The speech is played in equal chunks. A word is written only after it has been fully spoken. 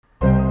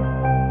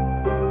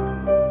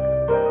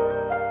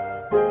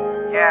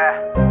Yeah.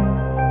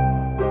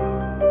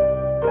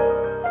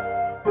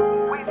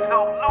 We so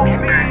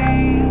loopy.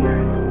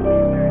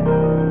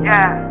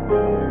 Yeah.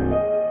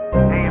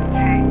 AMG.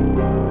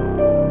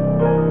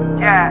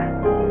 Yeah.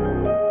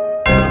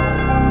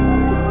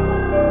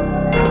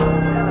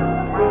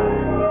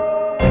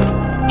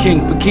 King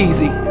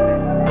Pakeezy,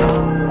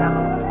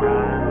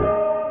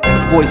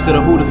 voice of the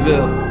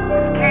Hooterville.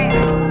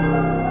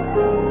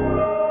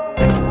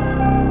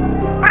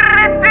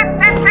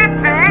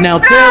 Now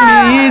tell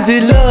me, is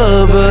it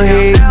love or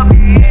hate?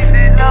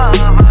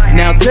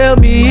 Now tell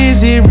me,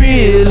 is it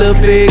real or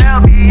fake?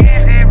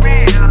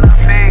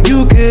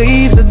 You could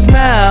either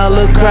smile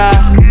or cry.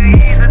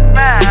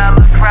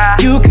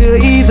 You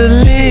could either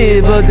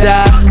live or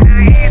die.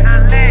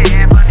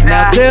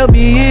 Now tell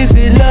me, is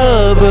it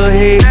love or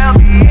hate?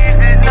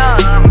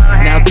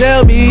 Now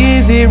tell me,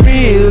 is it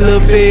real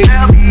or fake?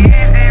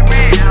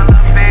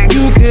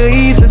 You could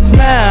either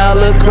smile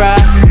or cry.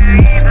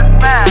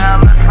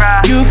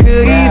 You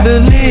could either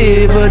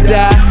live or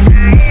die.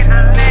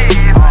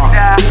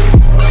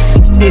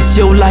 It's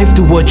your life,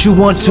 do what you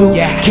want to.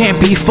 Can't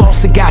be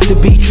false, it got to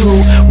be true.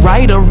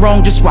 Right or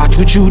wrong, just watch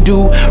what you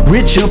do.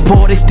 Rich or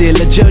poor, they still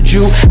judge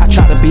you. I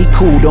try to be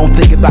cool, don't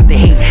think about the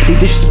hate. They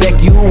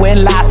disrespect you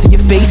and lie to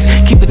your face.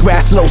 Keep the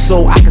grass low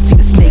so I can see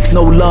the snakes.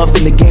 No love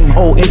in the game,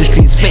 whole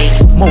industry is fake.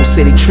 Most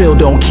say they trill,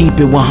 don't keep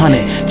it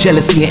 100.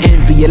 Jealousy and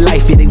envy, your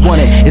life, yeah, they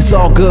want it. It's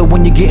all good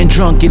when you're getting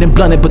drunk, getting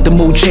blunted, but the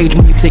mood change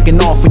when you're taking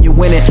off when you're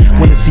winning.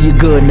 When I see you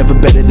good, never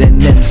better than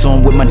them. So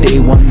I'm with my day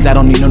ones, I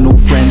don't need no new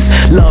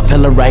friends. Love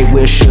hella right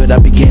where should I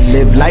begin?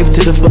 Live life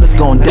to the fullest,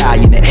 gon' die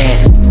in the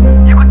end.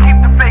 You can keep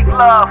the fake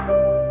love,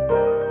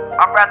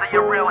 I'd rather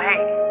your real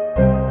hate,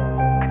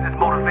 cause it's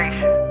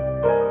motivation.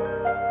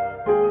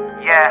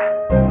 Yeah.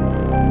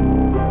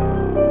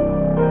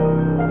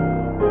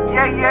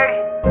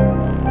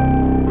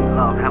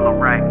 Love hella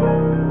right.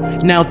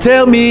 Now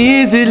tell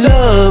me, is it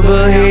love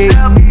or hate?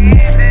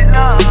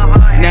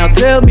 Now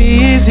tell me,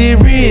 is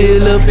it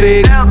real or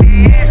fake?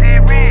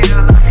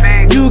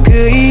 You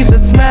could either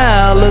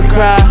smile or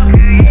cry.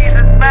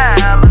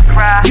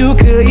 You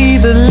could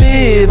either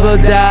live or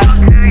die.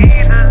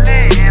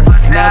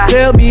 Now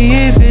tell me,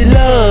 is it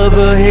love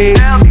or hate?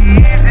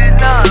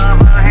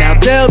 Now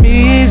tell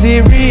me, is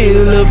it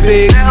real or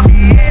fake?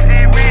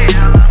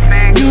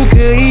 You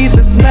could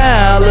either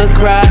smile or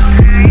cry.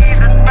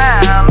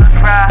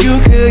 You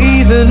could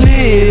either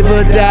live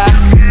or die.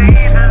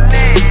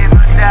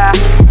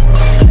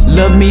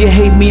 Love me or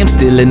hate me, I'm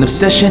still an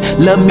obsession.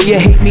 Love me or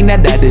hate me, now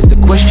that is the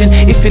question.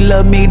 If you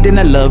love me, then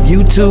I love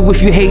you too.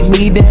 If you hate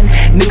me, then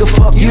nigga,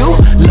 fuck you.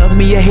 Love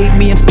me or hate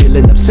me, I'm still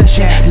an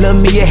obsession. Love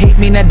me or hate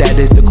me, now that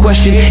is the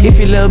question. If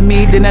you love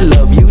me, then I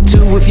love you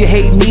too. If you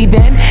hate me,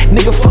 then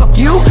nigga, fuck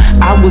you.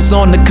 I was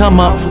on the come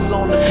up,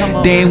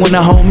 they ain't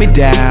wanna hold me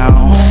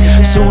down.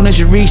 Soon as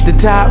you reach the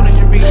top,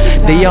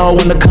 they all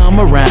wanna come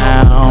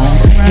around.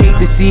 Hate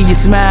to see you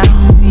smile,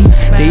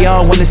 they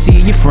all wanna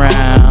see you frown.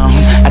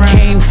 I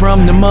came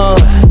from the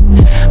mud,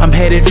 I'm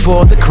headed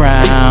for the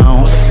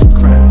crown.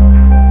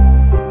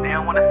 They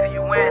don't wanna see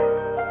you win,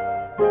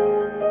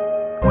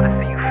 they wanna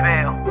see you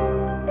fail.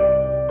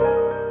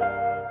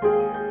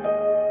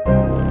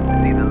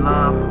 It's either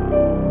love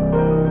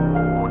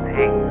or it's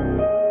hate.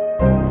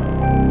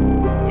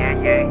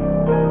 Yeah.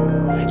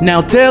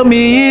 Now tell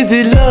me, is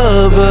it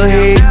love or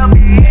hate?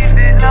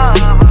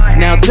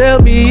 Now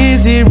tell me,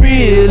 is it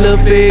real or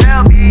fake?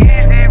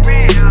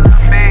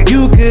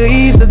 You could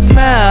either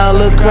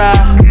smile or cry.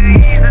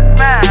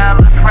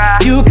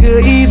 You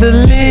could either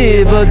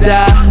live or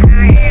die.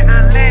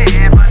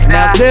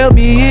 Now tell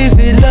me, is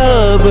it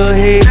love or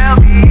hate?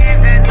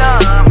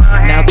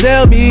 Now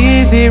tell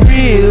me, is it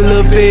real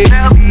or fake?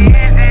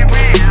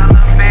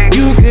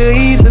 You could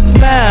either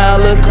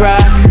smile or cry.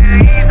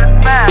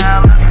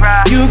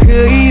 You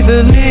could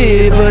either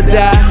live or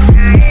die.